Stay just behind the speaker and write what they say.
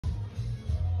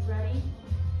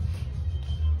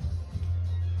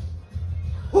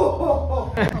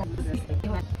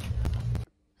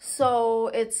So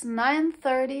it's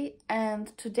 9:30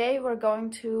 and today we're going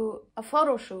to a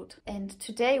photo shoot. And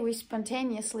today we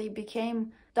spontaneously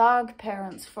became dog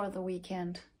parents for the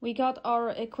weekend. We got our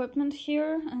equipment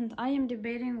here and I am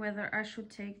debating whether I should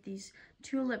take these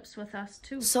tulips with us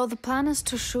too. So the plan is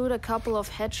to shoot a couple of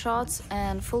headshots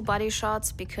and full body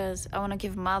shots because I want to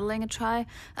give modeling a try.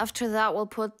 After that we'll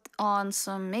put on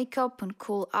some makeup and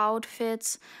cool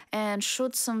outfits and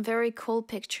shoot some very cool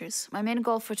pictures. My main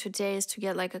goal for today is to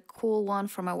get like a cool one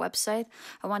for my website.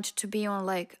 I want it to be on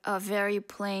like a very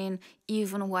plain,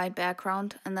 even white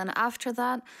background, and then after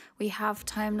that we have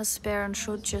time to spare and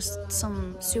shoot just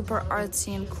some super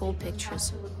artsy and cool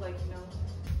pictures. Like, you know,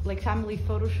 like family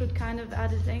photo shoot kind of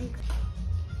editing.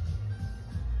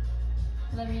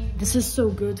 This is so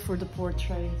good for the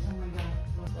portrait. Oh my god.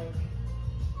 Like,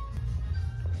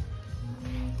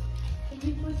 can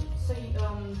you put so the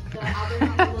other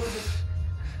one a little bit?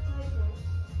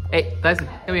 Hey, Tyson,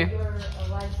 come here. Your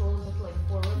lights a little bit like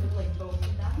forward, but like both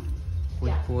of them.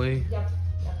 Good boy. Yep.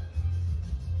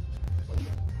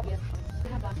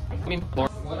 I mean, what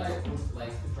I would like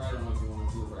to try, I don't know if you want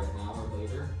to do it right now or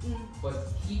later, but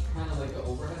keep kind of like the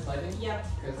overhead lighting. Yep.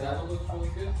 Because that one looks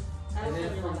really good. And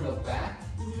then from the back,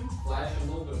 flash a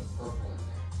little bit of purple in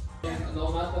there. Yeah, no,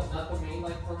 not the main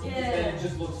like purple. Yeah. Then it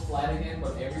just looks flat again,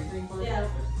 but everything purple. Yeah.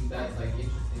 That's like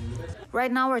interesting.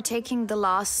 Right now we're taking the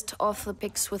last of the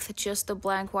pics with just a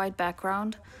blank white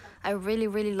background. I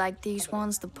really like these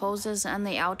ones, the poses and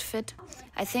the outfit.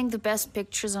 I think the best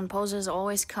pictures and poses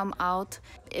always come out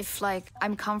if like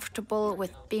I'm comfortable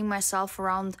with being myself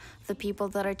around the people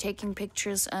that are taking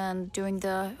pictures and doing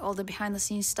all the behind the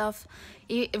scenes stuff.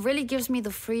 It really gives me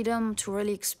the freedom to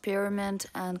really experiment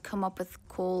and come up with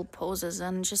cool poses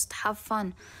and just have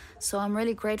fun. So I'm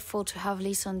really grateful to have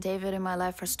Lisa and David in my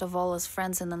life, first of all as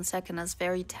friends and then second as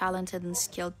very talented and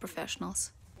skilled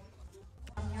professionals.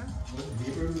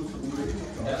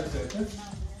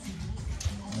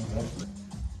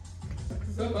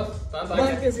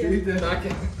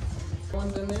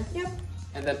 One's in there? Yep.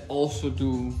 And then also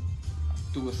do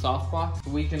a softbox.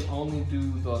 We can only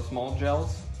do the small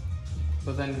gels,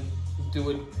 but then do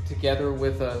it together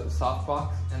with a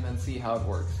softbox and then see how it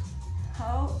works.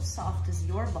 How soft is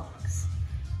your box?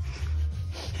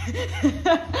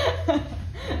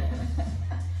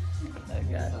 Oh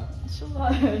god.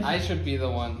 I should be the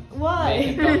one.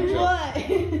 Why?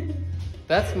 Why?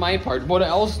 That's my part. What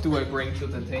else do I bring to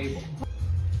the table?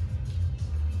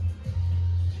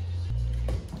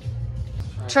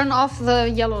 Turn off the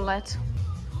yellow light.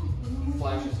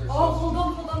 Flashes are Oh, hold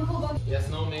on. Yes,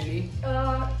 no, maybe?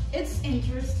 It's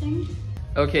interesting.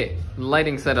 Okay,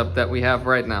 lighting setup that we have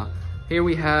right now. Here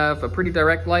we have a pretty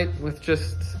direct light with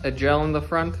just a gel in the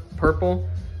front, purple,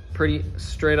 pretty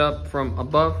straight up from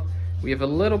above. We have a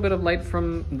little bit of light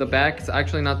from the back. It's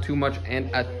actually not too much, and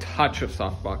a touch of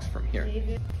softbox from here.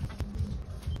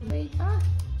 Wait,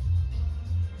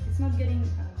 it's not getting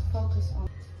focus on.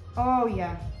 Oh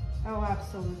yeah, oh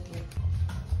absolutely.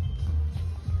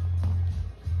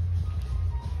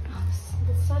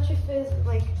 It's such a fizz,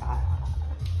 like,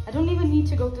 I don't even need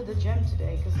to go to the gym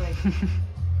today, because like,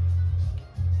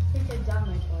 I think I've done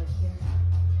my part here.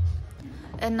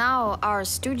 And now our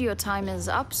studio time is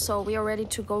up, so we are ready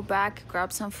to go back,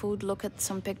 grab some food, look at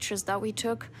some pictures that we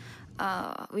took.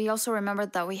 We also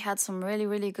remembered that we had some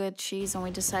really good cheese, and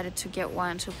we decided to get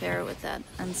wine to pair with that,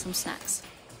 and some snacks.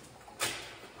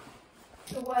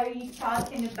 So what are you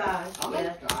talking about? Oh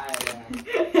my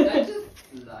god.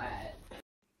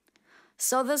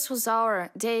 So this was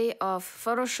our day of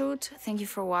photo shoot. Thank you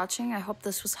for watching. I hope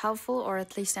this was helpful or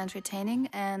at least entertaining.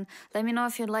 And let me know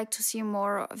if you'd like to see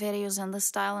more videos in this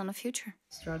style in the future.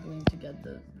 Struggling to get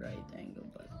the right angle,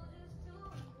 but...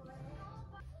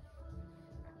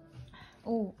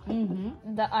 Oh,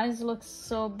 the eyes look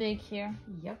so big here.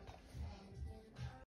 Yep.